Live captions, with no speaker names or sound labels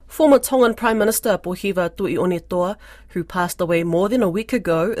Former Tongan Prime Minister Pohiva Tu'i'onetoa, who passed away more than a week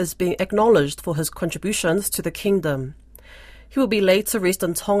ago, is being acknowledged for his contributions to the kingdom. He will be laid to rest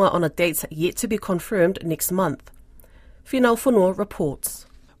in Tonga on a date yet to be confirmed next month. Finau Funua reports.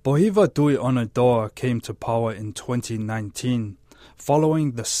 Pohiva Tu'i'onetoa came to power in 2019,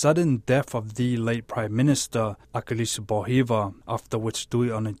 following the sudden death of the late Prime Minister Akilisu Pohiva, after which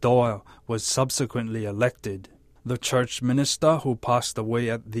Tu'i'onetoa was subsequently elected. The church minister, who passed away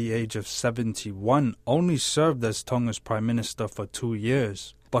at the age of 71, only served as Tonga's Prime Minister for 2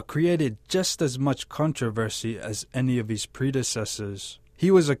 years, but created just as much controversy as any of his predecessors. He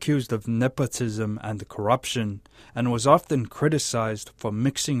was accused of nepotism and corruption, and was often criticized for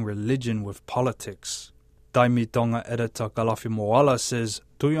mixing religion with politics. Taimi Tonga editor Kalafi Moala says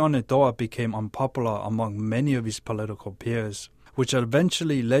Tu'i'onetoa became unpopular among many of his political peers, which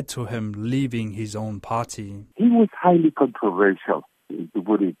eventually led to him leaving his own party. He was highly controversial, to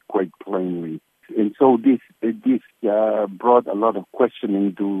put it quite plainly. And so this brought a lot of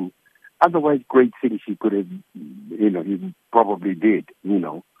questioning to otherwise great things he could have, he probably did,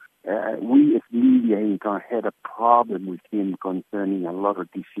 We as media in Tonga had a problem with him concerning a lot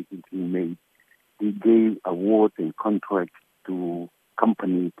of decisions he made. He gave awards and contracts to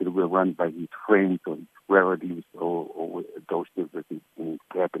companies that were run by his friends or his relatives or those that were in his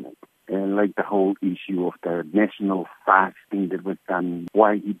cabinet. And like the whole issue of the national fasting that was done,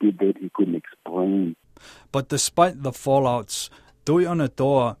 why he did that, he couldn't explain. But despite the fallouts,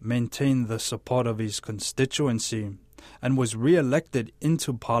 Tu'i'onetoa maintained the support of his constituency and was re-elected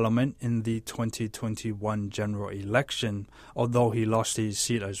into Parliament in the 2021 general election, although he lost his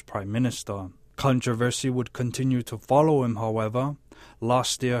seat as Prime Minister. Controversy would continue to follow him, however.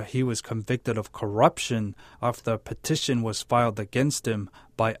 Last year, he was convicted of corruption after a petition was filed against him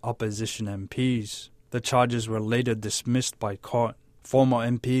by opposition MPs. The charges were later dismissed by court. Former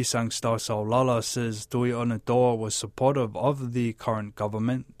MP Sangstar Saulala says Tu'i'onetoa was supportive of the current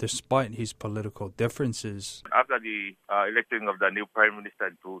government despite his political differences. After the electing of the new Prime Minister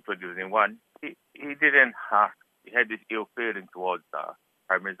in 2021, he had this ill feeling towards the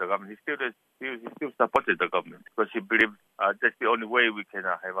Prime Minister government. He still supported the government because he believed that's the only way we can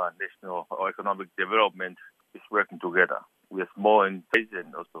have a national or economic development is working together. We are small in size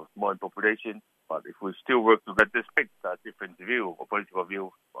and also small in population, but if we still work together, despite a different view or political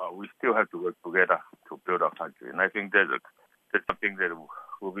view, we still have to work together to build our country. And I think that's something that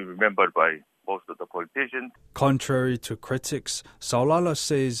will be remembered by most of the politicians. Contrary to critics, Saulala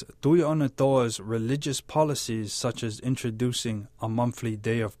says Tu'i'onetoa's religious policies, such as introducing a monthly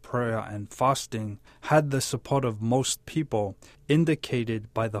day of prayer and fasting, had the support of most people,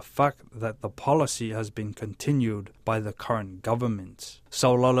 indicated by the fact that the policy has been continued by the current government.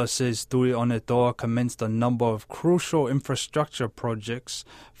 Saulala says Tu'i'onetoa commenced a number of crucial infrastructure projects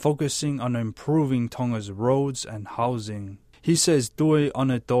focusing on improving Tonga's roads and housing. He says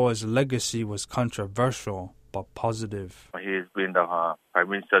Tu'i'onetoa's legacy was controversial but positive. He has been the Prime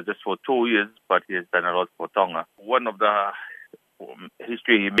Minister just for 2 years, but he has done a lot for Tonga. One of the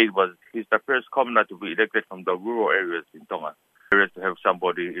history he made was he's the first commoner to be elected from the rural areas in Tonga. Areas to have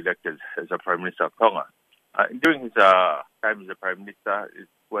somebody elected as a Prime Minister of Tonga. During his time as a Prime Minister is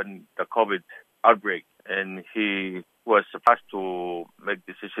when the COVID outbreak, and he was supposed to make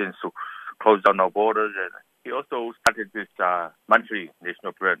decisions to close down our borders, and he also started this monthly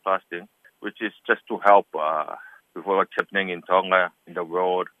national prayer and fasting, which is just to help with what's happening in Tonga, in the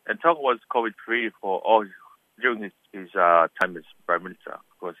world. And Tonga was COVID-free during his time as Prime Minister,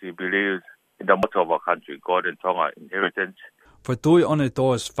 because he believes in the motto of our country, God and Tonga inheritance. For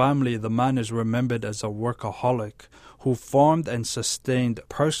Tu'i'onetoa's family, the man is remembered as a workaholic who formed and sustained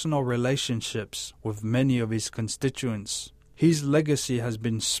personal relationships with many of his constituents. His legacy has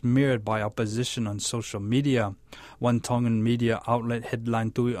been smeared by opposition on social media. One Tongan media outlet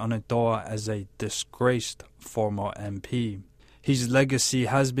headlined Tu'i'onetoa as a disgraced former MP. His legacy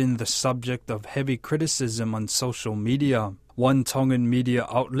has been the subject of heavy criticism on social media. One Tongan media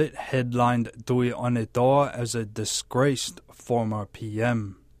outlet headlined Tu'i'onetoa as a disgraced former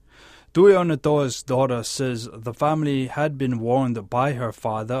PM. Tu'i'onetoa's daughter says the family had been warned by her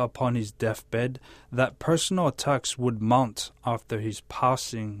father upon his deathbed that personal attacks would mount after his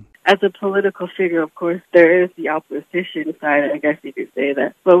passing. As a political figure, of course, there is the opposition side, I guess you could say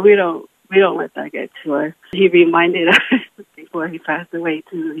that. But we don't let that get to us. He reminded us before he passed away,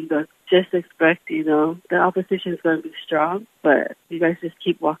 too. He goes, just expect, the opposition is going to be strong, but you guys just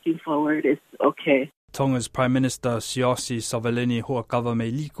keep walking forward. It's okay. Tonga's Prime Minister Siossi Savaleni Huakava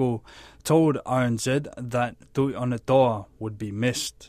Meiliku told RNZ that Tu'i'onetoa would be missed.